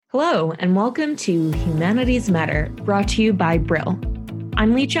Hello, and welcome to Humanities Matter, brought to you by Brill.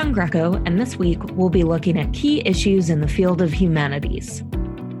 I'm Lee Chung Greco, and this week we'll be looking at key issues in the field of humanities.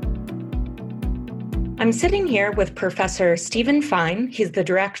 I'm sitting here with Professor Stephen Fine. He's the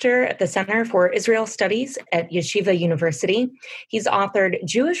director at the Center for Israel Studies at Yeshiva University. He's authored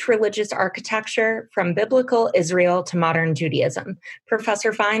Jewish Religious Architecture from Biblical Israel to Modern Judaism.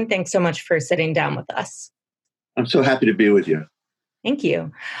 Professor Fine, thanks so much for sitting down with us. I'm so happy to be with you. Thank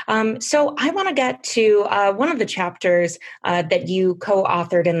you. So I want to get to one of the chapters that you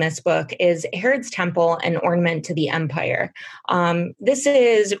co-authored in this book is Herod's Temple, an Ornament to the Empire. This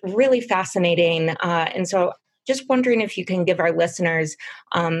is really fascinating. And so just wondering if you can give our listeners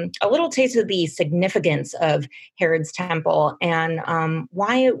a little taste of the significance of Herod's Temple and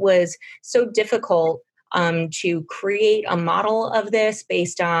why it was so difficult to create a model of this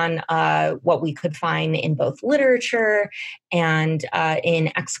based on what we could find in both literature and in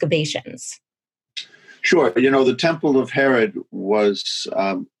excavations. Sure. You know, the Temple of Herod was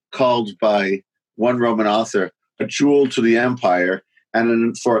called by one Roman author a jewel to the empire,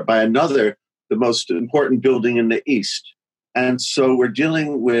 and by another, the most important building in the East. And so we're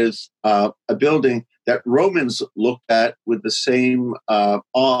dealing with a building that Romans looked at with the same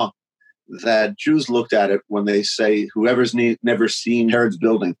awe that Jews looked at it when they say whoever's never seen Herod's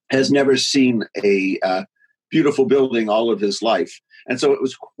building has never seen a beautiful building all of his life. And so it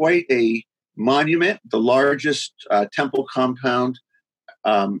was quite a monument, the largest temple compound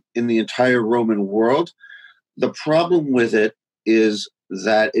in the entire Roman world. The problem with it is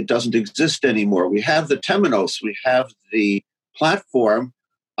that it doesn't exist anymore. We have the temenos, we have the platform,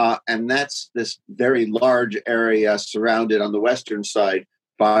 and that's this very large area surrounded on the western side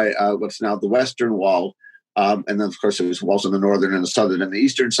by what's now the Western Wall. And then, of course, there's walls on the northern and the southern and the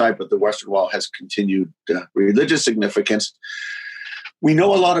eastern side, but the Western Wall has continued religious significance. We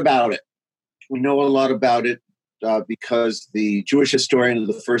know a lot about it. We know a lot about it because the Jewish historian of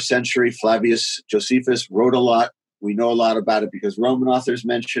the first century, Flavius Josephus, wrote a lot. We know a lot about it because Roman authors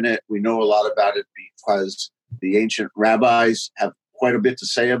mention it. We know a lot about it because the ancient rabbis have quite a bit to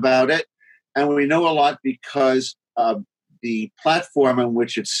say about it. And we know a lot because the platform on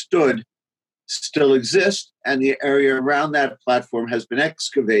which it stood still exists, and the area around that platform has been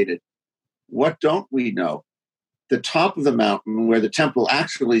excavated. What don't we know? The top of the mountain where the temple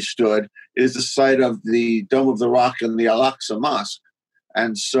actually stood is the site of the Dome of the Rock and the Al-Aqsa Mosque.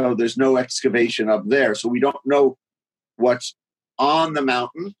 And so there's no excavation up there. So we don't know what's on the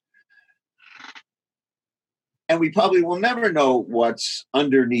mountain. And we probably will never know what's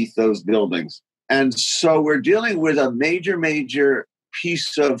underneath those buildings. And so we're dealing with a major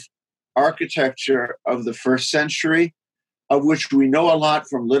piece of architecture of the first century, of which we know a lot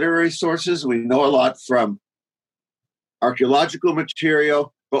from literary sources. We know a lot from archaeological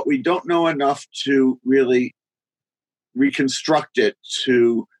material, but we don't know enough to really reconstruct it,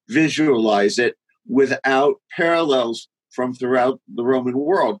 to visualize it without parallels from throughout the Roman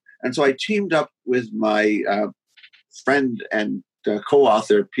world. And so I teamed up with my friend and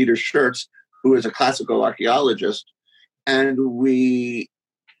co-author, Peter Schertz, who is a classical archaeologist, and we,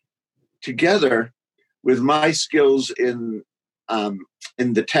 together with my skills in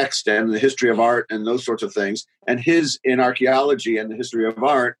the text and the history of art and those sorts of things, and his in archaeology and the history of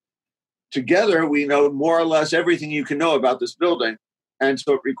art, together we know more or less everything you can know about this building. And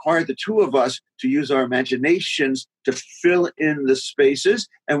so it required the two of us to use our imaginations to fill in the spaces.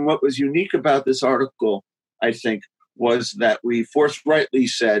 And what was unique about this article, I think, was that we forthrightly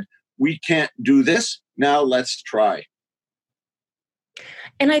said, we can't do this. Now let's try.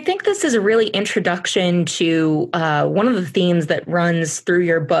 And I think this is a really introduction to one of the themes that runs through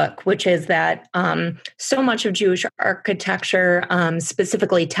your book, which is that so much of Jewish architecture,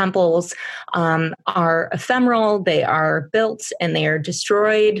 specifically temples, are ephemeral. They are built and they are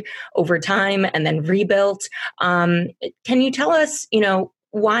destroyed over time and then rebuilt. Can you tell us,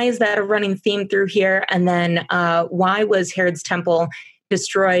 why is that a running theme through here? And then why was Herod's Temple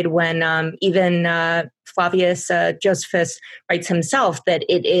destroyed when even Flavius Josephus writes himself that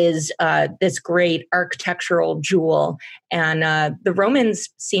it is this great architectural jewel, and the Romans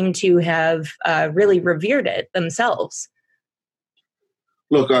seem to have really revered it themselves.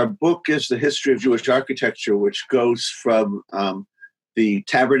 Look, our book is the history of Jewish architecture, which goes from the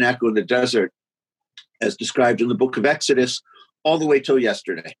tabernacle in the desert, as described in the book of Exodus, all the way till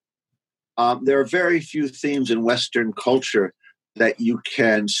yesterday. There are very few themes in Western culture that you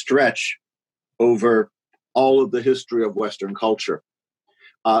can stretch over all of the history of Western culture.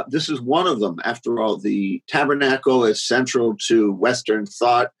 This is one of them. After all, the tabernacle is central to Western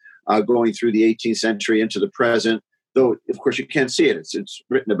thought going through the 18th century into the present. though of course you can't see it. It's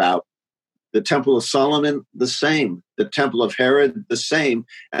written about. The Temple of Solomon, the same. The Temple of Herod, the same.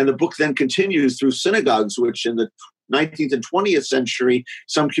 And the book then continues through synagogues, which in the 19th and 20th century,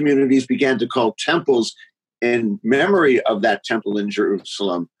 some communities began to call temples in memory of that temple in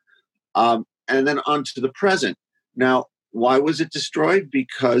Jerusalem. And then on to the present. Now, why was it destroyed?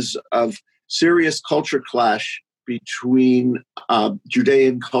 Because of serious culture clash between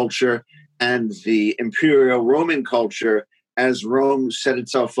Judean culture and the imperial Roman culture as Rome set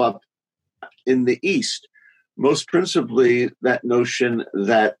itself up in the East. Most principally, that notion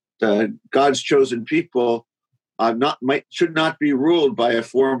that God's chosen people should not be ruled by a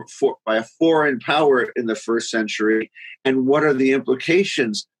foreign power in the first century, and what are the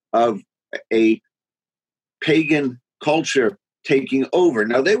implications of a pagan culture taking over?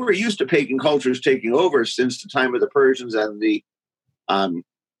 Now, they were used to pagan cultures taking over since the time of the Persians and the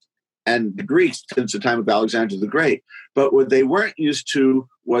Greeks, since the time of Alexander the Great. But what they weren't used to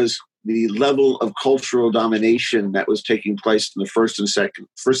was the level of cultural domination that was taking place in the first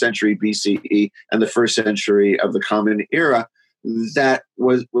century BCE and the first century of the Common Era. That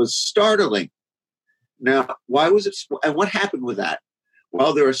was startling. Now, why was it? And what happened with that?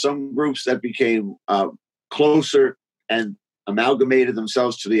 Well, there are some groups that became closer and amalgamated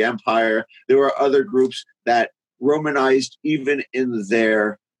themselves to the empire. There were other groups that Romanized even in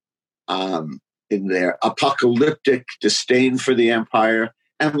their apocalyptic disdain for the empire,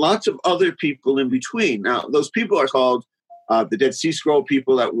 and lots of other people in between. Now, those people are called the Dead Sea Scroll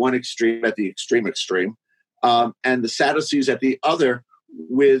people at one extreme, at the extreme, and the Sadducees at the other,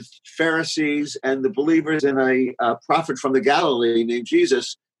 with Pharisees and the believers in a prophet from the Galilee named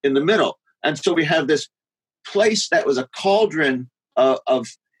Jesus in the middle. And so we have this place that was a cauldron of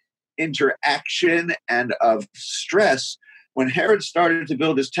interaction and of stress. When Herod started to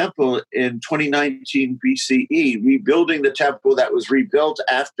build his temple in 2019 BCE, rebuilding the temple that was rebuilt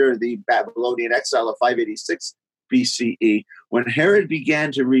after the Babylonian exile of 586 BCE, when Herod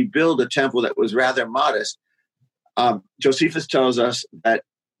began to rebuild a temple that was rather modest, Josephus tells us that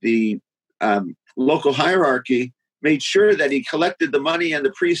the local hierarchy made sure that he collected the money, and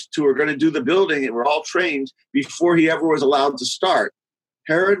the priests who were going to do the building and were all trained before he ever was allowed to start.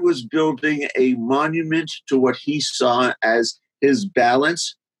 Herod was building a monument to what he saw as his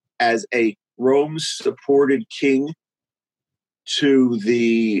balance as a Rome-supported king to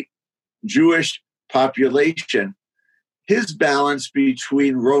the Jewish population, his balance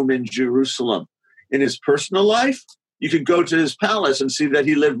between Rome and Jerusalem. In his personal life, you could go to his palace and see that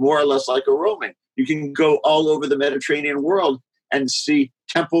he lived more or less like a Roman. You can go all over the Mediterranean world and see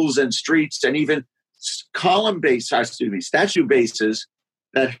temples and streets and even statue bases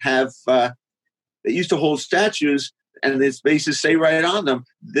that have that used to hold statues, and its bases say right on them,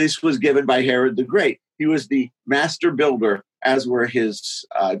 this was given by Herod the Great. He was the master builder, as were his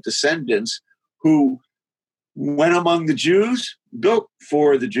descendants, who went among the Jews, built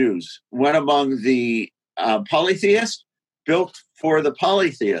for the Jews, went among the polytheists, built for the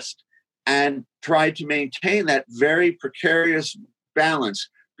polytheist, and tried to maintain that very precarious balance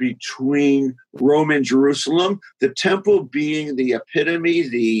between Rome and Jerusalem, the temple being the epitome,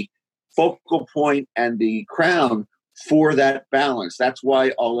 the focal point, and the crown for that balance. That's why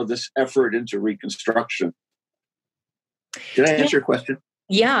all of this effort into reconstruction. Did I answer your question?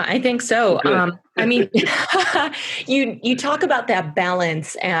 Yeah, I think so. I mean, you talk about that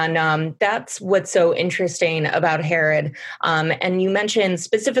balance, and that's what's so interesting about Herod. And you mentioned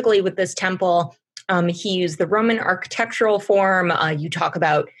specifically with this temple, he used the Roman architectural form. You talk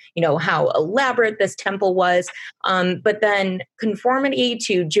about, how elaborate this temple was, but then conformity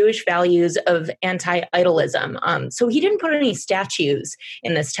to Jewish values of anti-idolism. So he didn't put any statues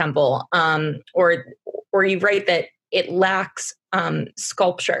in this temple, or you write that it lacks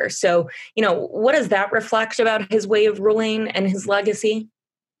sculpture. So, what does that reflect about his way of ruling and his legacy?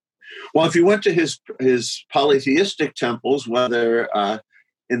 Well, if you went to his polytheistic temples, whether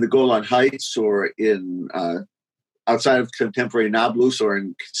in the Golan Heights or in outside of contemporary Nablus or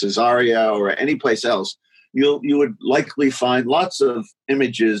in Caesarea or any place else, you would likely find lots of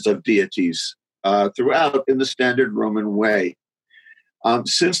images of deities throughout in the standard Roman way.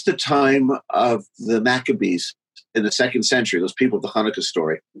 Since the time of the Maccabees in the 2nd century, those people of the Hanukkah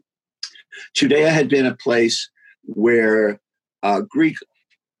story, Judea had been a place where Greek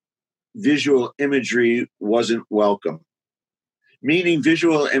visual imagery wasn't welcome, meaning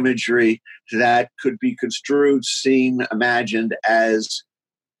visual imagery that could be construed, seen, imagined as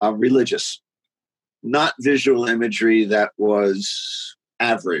religious, not visual imagery that was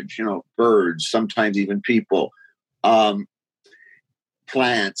average, birds, sometimes even people,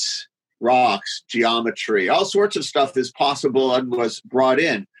 plants, rocks, geometry, all sorts of stuff is possible and was brought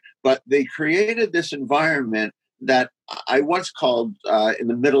in. But they created this environment that I once called, in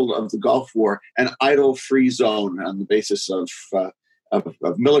the middle of the Gulf War, an idol-free zone on the basis of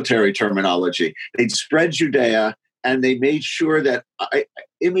military terminology. They'd spread Judea, and they made sure that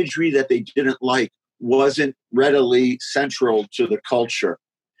imagery that they didn't like wasn't readily central to the culture.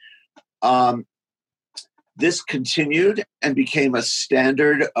 This continued and became a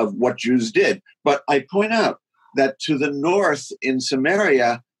standard of what Jews did. But I point out that to the north in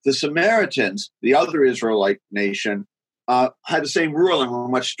Samaria, the Samaritans, the other Israelite nation, had the same rule and were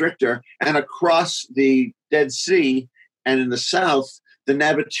much stricter. And across the Dead Sea and in the south, the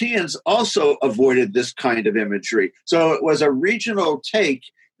Nabateans also avoided this kind of imagery. So it was a regional take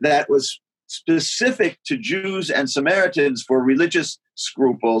that was specific to Jews and Samaritans for religious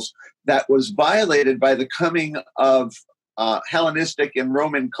scruples that was violated by the coming of Hellenistic and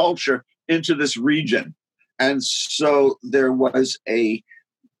Roman culture into this region. And so there was a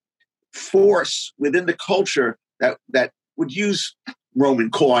force within the culture that would use Roman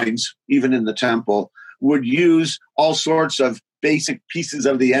coins, even in the temple, would use all sorts of basic pieces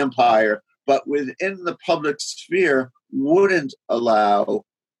of the empire, but within the public sphere wouldn't allow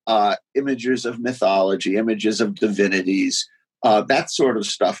images of mythology, images of divinities, that sort of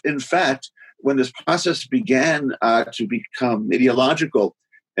stuff. In fact, when this process began to become ideological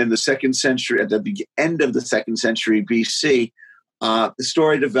in the second century, at the end of the second century BC, the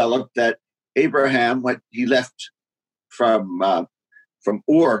story developed that Abraham, when he left from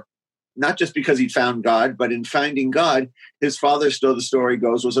Ur, not just because he found God, but in finding God, his father, so the story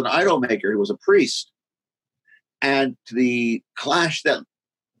goes, was an idol maker. He was a priest. And the clash that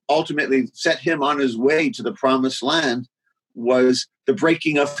ultimately set him on his way to the promised land was the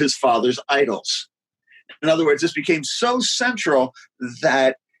breaking of his father's idols. In other words, this became so central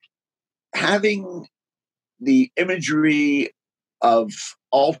that having the imagery of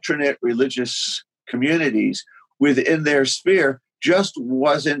alternate religious communities within their sphere just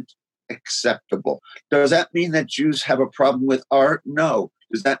wasn't acceptable. Does that mean that Jews have a problem with art? No.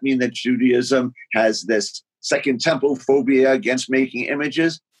 Does that mean that Judaism has this Second Temple phobia against making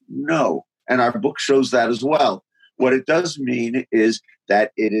images? No. And our book shows that as well. What it does mean is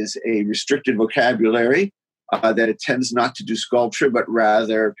that it is a restricted vocabulary, that it tends not to do sculpture, but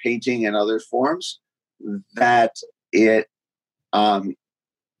rather painting and other forms, that it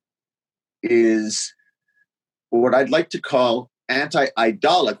is what I'd like to call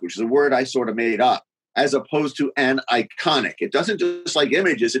anti-idolic, which is a word I sort of made up, as opposed to an-iconic. It doesn't just like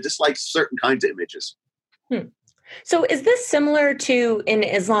images, it just likes certain kinds of images. So is this similar to in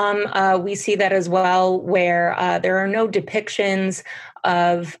Islam? We see that as well, where there are no depictions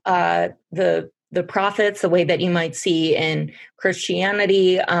of the prophets the way that you might see in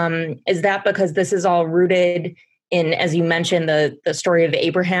Christianity. Is that because this is all rooted in, as you mentioned, the story of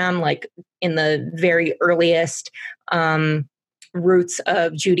Abraham, like in the very earliest roots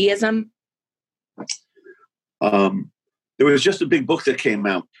of Judaism? There was just a big book that came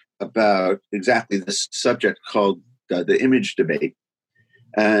out about exactly this subject called The Image Debate.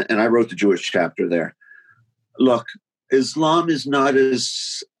 And I wrote the Jewish chapter there. Look, Islam is not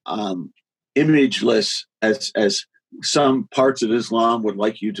as imageless as some parts of Islam would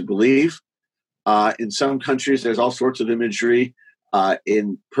like you to believe. In some countries, there's all sorts of imagery.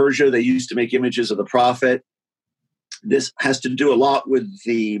 In Persia, they used to make images of the Prophet. This has to do a lot with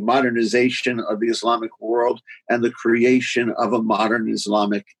the modernization of the Islamic world and the creation of a modern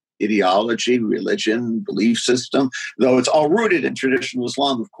Islamic ideology, religion, belief system, though it's all rooted in traditional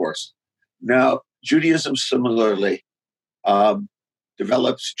Islam, of course. Now, Judaism similarly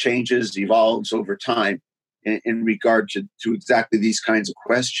develops, changes, evolves over time in regard to exactly these kinds of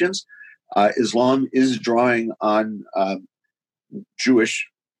questions. Islam is drawing on Jewish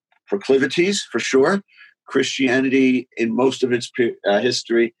proclivities, for sure. Christianity, in most of its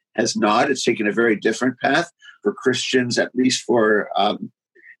history, has not. It's taken a very different path. For Christians, at least for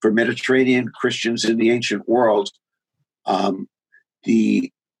Mediterranean Christians in the ancient world,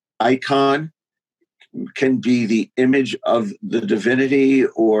 the icon can be the image of the divinity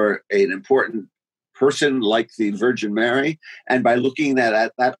or an important person like the Virgin Mary. And by looking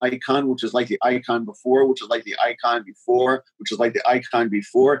at that icon, which is like the icon before, which is like the icon before, which is like the icon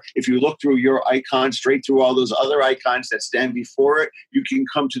before, if you look through your icon straight through all those other icons that stand before it, you can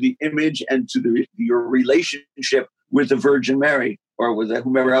come to the image and to your relationship with the Virgin Mary or with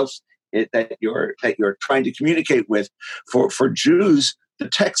whomever else that you're trying to communicate with. For Jews, the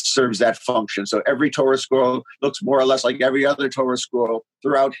text serves that function. So every Torah scroll looks more or less like every other Torah scroll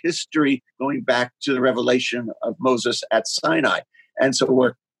throughout history, going back to the revelation of Moses at Sinai. And so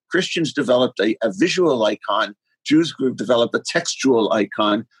we're Christians developed a visual icon. Jews developed a textual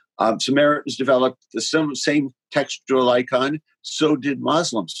icon. Samaritans developed the same textual icon. So did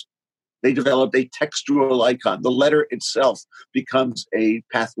Muslims. They developed a textual icon. The letter itself becomes a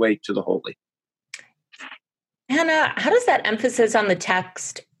pathway to the holy. Hannah, how does that emphasis on the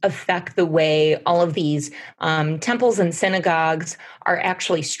text affect the way all of these temples and synagogues are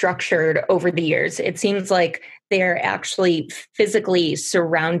actually structured over the years? It seems like they're actually physically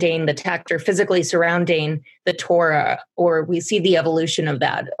surrounding the text or physically surrounding the Torah, or we see the evolution of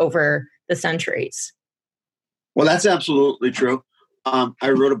that over the centuries. Well, that's absolutely true. I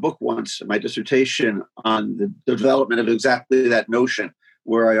wrote a book once, my dissertation, on the development of exactly that notion,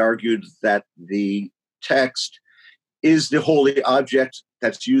 where I argued that the text is the holy object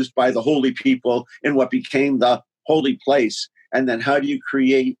that's used by the holy people in what became the holy place. And then how do you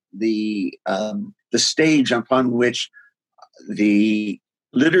create the stage upon which the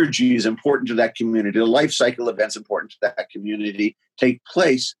liturgy is important to that community, the life cycle events important to that community take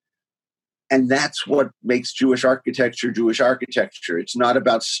place? And that's what makes Jewish architecture. It's not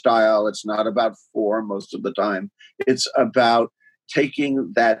about style. It's not about form most of the time. It's about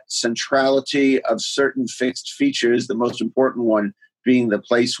taking that centrality of certain fixed features, the most important one being the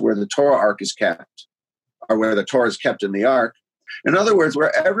place where the Torah ark is kept, or where the Torah is kept in the ark. In other words,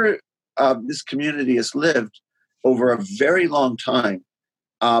 wherever this community has lived over a very long time,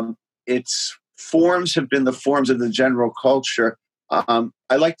 its forms have been the forms of the general culture.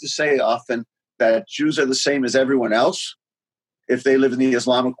 I like to say often that Jews are the same as everyone else. If they live in the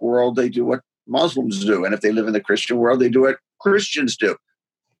Islamic world, they do what Muslims do. And if they live in the Christian world, they do what Christians do.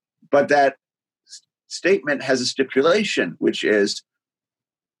 But that statement has a stipulation, which is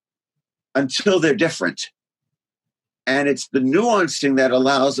until they're different. And it's the nuancing that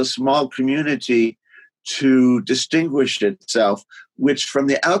allows a small community to distinguish itself, which from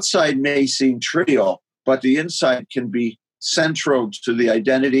the outside may seem trivial, but the inside can be central to the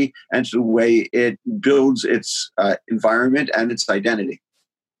identity and to the way it builds its environment and its identity.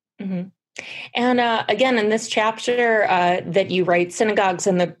 Mm-hmm. And again, in this chapter that you write, Synagogues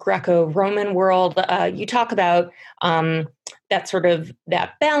in the Greco-Roman World, you talk about that sort of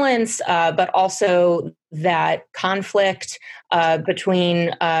that balance, but also that conflict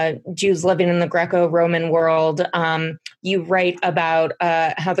between Jews living in the Greco-Roman world. You write about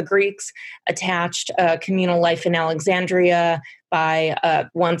how the Greeks attached communal life in Alexandria by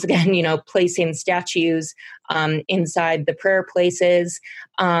once again, placing statues inside the prayer places.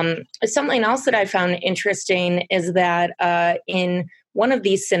 Something else that I found interesting is that in one of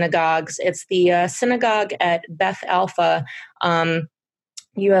these synagogues, it's the synagogue at Beth Alpha.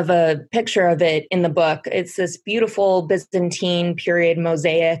 You have a picture of it in the book. It's this beautiful Byzantine period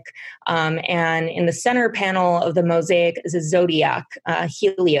mosaic. And in the center panel of the mosaic is a zodiac,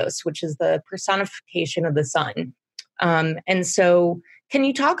 Helios, which is the personification of the sun. And so can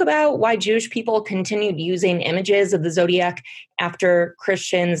you talk about why Jewish people continued using images of the zodiac after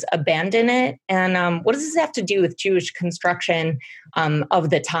Christians abandoned it? And what does this have to do with Jewish construction of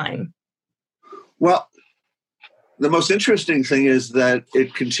the time? Well, the most interesting thing is that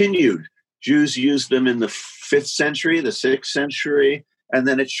it continued. Jews used them in the 5th century, the 6th century, and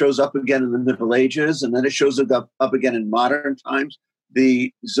then it shows up again in the Middle Ages, and then it shows up again in modern times.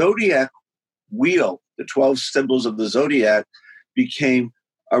 The zodiac wheel, the 12 symbols of the zodiac, became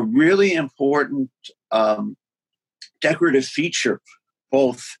a really important decorative feature,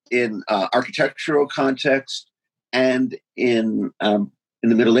 both in architectural context and in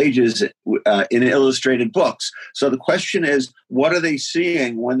the Middle Ages in illustrated books. So the question is, what are they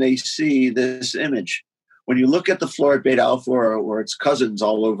seeing when they see this image? When you look at the floor at Beit Alpha or its cousins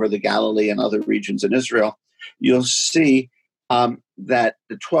all over the Galilee and other regions in Israel, you'll see that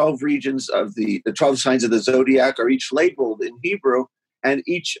the 12 regions of the 12 signs of the zodiac are each labeled in Hebrew, and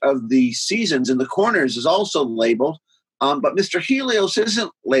each of the seasons in the corners is also labeled. But Mr. Helios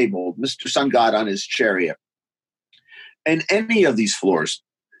isn't labeled, Mr. Sun God on his chariot, in any of these floors.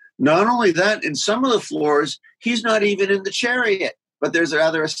 Not only that, in some of the floors, he's not even in the chariot, but there's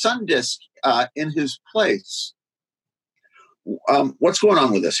rather a sun disk in his place. What's going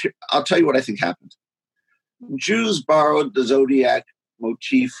on with this? I'll tell you what I think happened. Jews borrowed the zodiac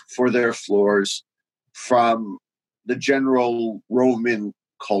motif for their floors from the general Roman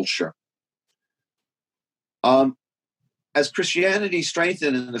culture. As Christianity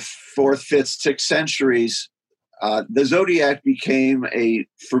strengthened in the 4th, 5th, 6th centuries, the zodiac became a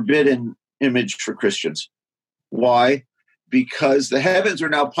forbidden image for Christians. Why? Because the heavens are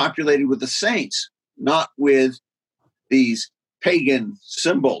now populated with the saints, not with these pagan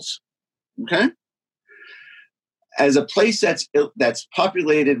symbols. Okay? as a place that's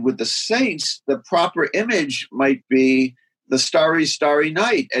populated with the saints, the proper image might be the starry, starry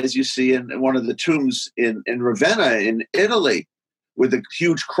night, as you see in one of the tombs in Ravenna in Italy, with a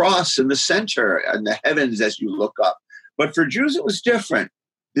huge cross in the center and the heavens as you look up. But for Jews, it was different.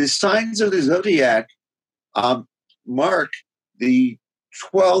 The signs of the zodiac mark the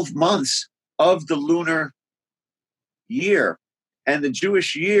 12 months of the lunar year. And the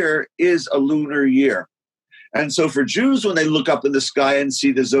Jewish year is a lunar year. And so for Jews, when they look up in the sky and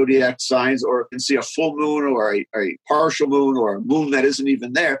see the zodiac signs, or can see a full moon or a partial moon or a moon that isn't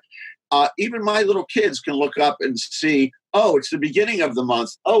even there, even my little kids can look up and see, oh, it's the beginning of the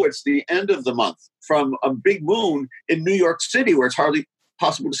month. Oh, it's the end of the month, from a big moon in New York City where it's hardly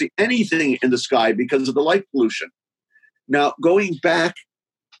possible to see anything in the sky because of the light pollution. Now, going back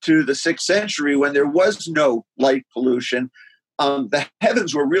to the 6th century when there was no light pollution, the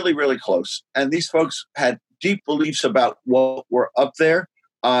heavens were really, really close. And these folks had deep beliefs about what were up there.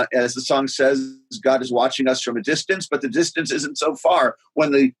 As the song says, God is watching us from a distance, but the distance isn't so far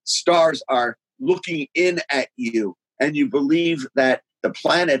when the stars are looking in at you. And you believe that the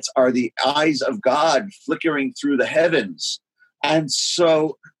planets are the eyes of God flickering through the heavens. And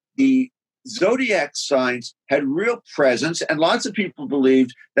so the zodiac signs had real presence, and lots of people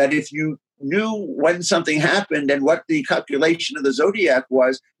believed that if you knew when something happened and what the calculation of the zodiac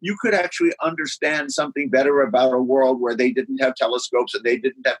was, you could actually understand something better about a world where they didn't have telescopes and they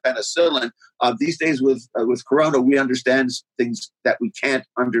didn't have penicillin. These days with Corona, we understand things that we can't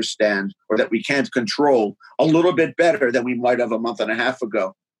understand or that we can't control a little bit better than we might have a month and a half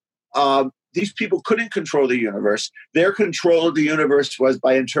ago. These people couldn't control the universe. Their control of the universe was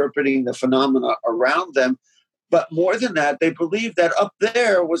by interpreting the phenomena around them. But more than that, they believed that up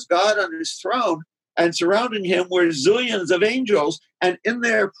there was God on his throne, and surrounding him were zillions of angels. And in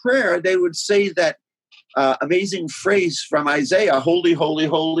their prayer, they would say that amazing phrase from Isaiah, holy, holy,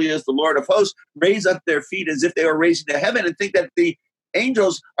 holy is the Lord of hosts, raise up their feet as if they were raising to heaven, and think that the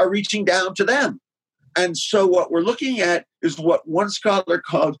angels are reaching down to them. And so what we're looking at is what one scholar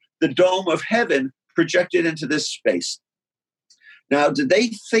called the dome of heaven projected into this space. Now, did they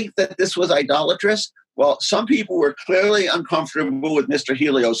think that this was idolatrous? Well, some people were clearly uncomfortable with Mr.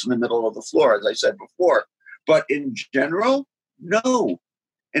 Helios in the middle of the floor, as I said before. But in general, no.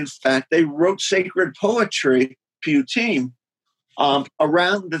 In fact, they wrote sacred poetry, Piyutim,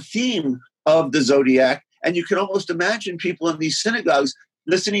 around the theme of the zodiac. And you can almost imagine people in these synagogues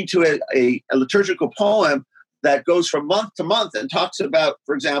listening to a liturgical poem that goes from month to month and talks about,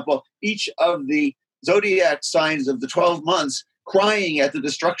 for example, each of the zodiac signs of the 12 months, crying at the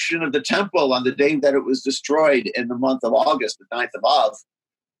destruction of the temple on the day that it was destroyed in the month of August, the 9th of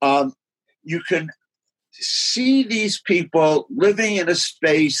Av. You can see these people living in a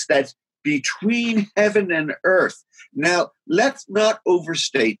space that's between heaven and earth. Now, let's not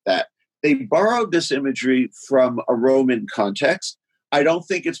overstate that. They borrowed this imagery from a Roman context. I don't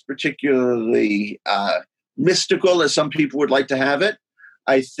think it's particularly mystical, as some people would like to have it.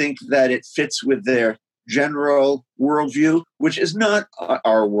 I think that it fits with their general worldview, which is not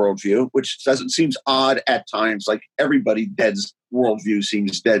our worldview, which seems odd at times. Like everybody dead's worldview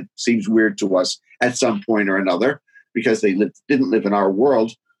seems weird to us at some point or another because they didn't live in our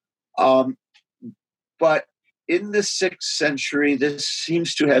world. But in the 6th century, this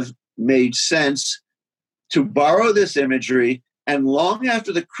seems to have made sense to borrow this imagery, and long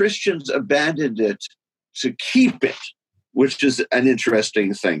after the Christians abandoned it, to keep it, which is an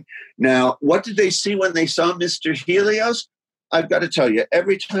interesting thing. Now, what did they see when they saw Mr. Helios? I've got to tell you,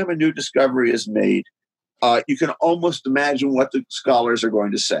 every time a new discovery is made, you can almost imagine what the scholars are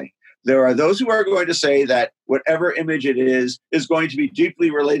going to say. There are those who are going to say that whatever image it is going to be deeply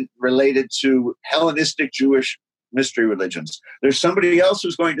related to Hellenistic Jewish mystery religions. There's somebody else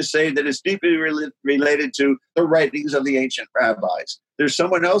who's going to say that it's deeply related to the writings of the ancient rabbis. There's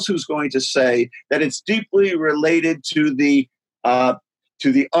someone else who's going to say that it's deeply related to the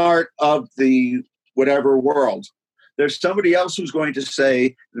art of the whatever world. There's somebody else who's going to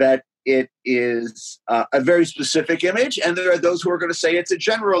say that it is a very specific image, and there are those who are going to say it's a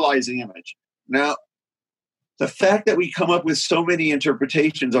generalizing image. Now, the fact that we come up with so many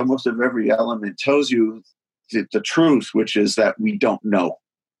interpretations almost of every element tells you the truth, which is that we don't know,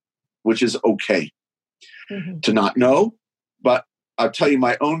 which is okay to not know. But I'll tell you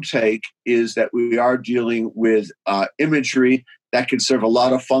my own take is that we are dealing with imagery that can serve a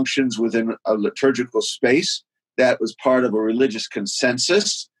lot of functions within a liturgical space that was part of a religious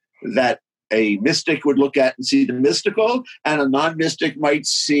consensus that a mystic would look at and see the mystical, and a non-mystic might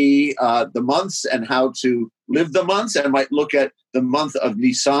see the months and how to live the months and might look at the month of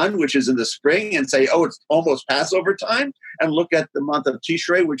Nisan, which is in the spring, and say, oh, it's almost Passover time, and look at the month of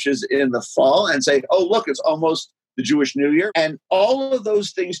Tishrei, which is in the fall, and say, oh, look, it's almost the Jewish New Year. And all of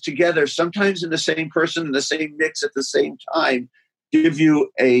those things together, sometimes in the same person, in the same mix at the same time, give you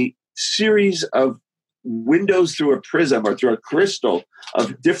a series of windows through a prism or through a crystal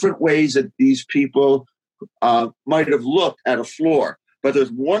of different ways that these people might have looked at a floor. But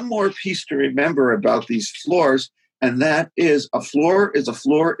there's one more piece to remember about these floors, and that is a floor is a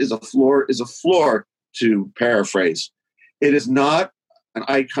floor is a floor is a floor, to paraphrase. It is not an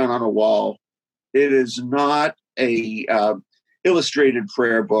icon on a wall. It is not a illustrated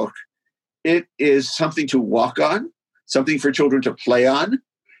prayer book. It is something to walk on, something for children to play on,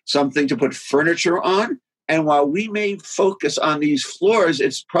 something to put furniture on. And while we may focus on these floors,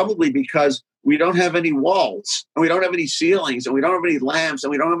 it's probably because we don't have any walls, and we don't have any ceilings, and we don't have any lamps, and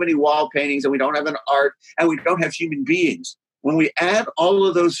we don't have any wall paintings, and we don't have an art, and we don't have human beings. When we add all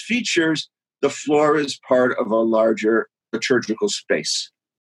of those features, the floor is part of a larger liturgical space.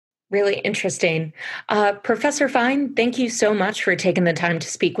 Really interesting. Professor Fine, thank you so much for taking the time to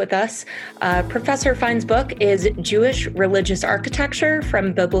speak with us. Professor Fine's book is Jewish Religious Architecture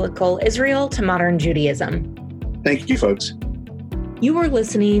from Biblical Israel to Modern Judaism. Thank you, folks. You are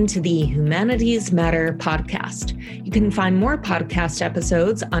listening to the Humanities Matter podcast. You can find more podcast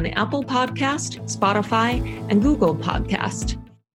episodes on Apple Podcast, Spotify, and Google Podcast.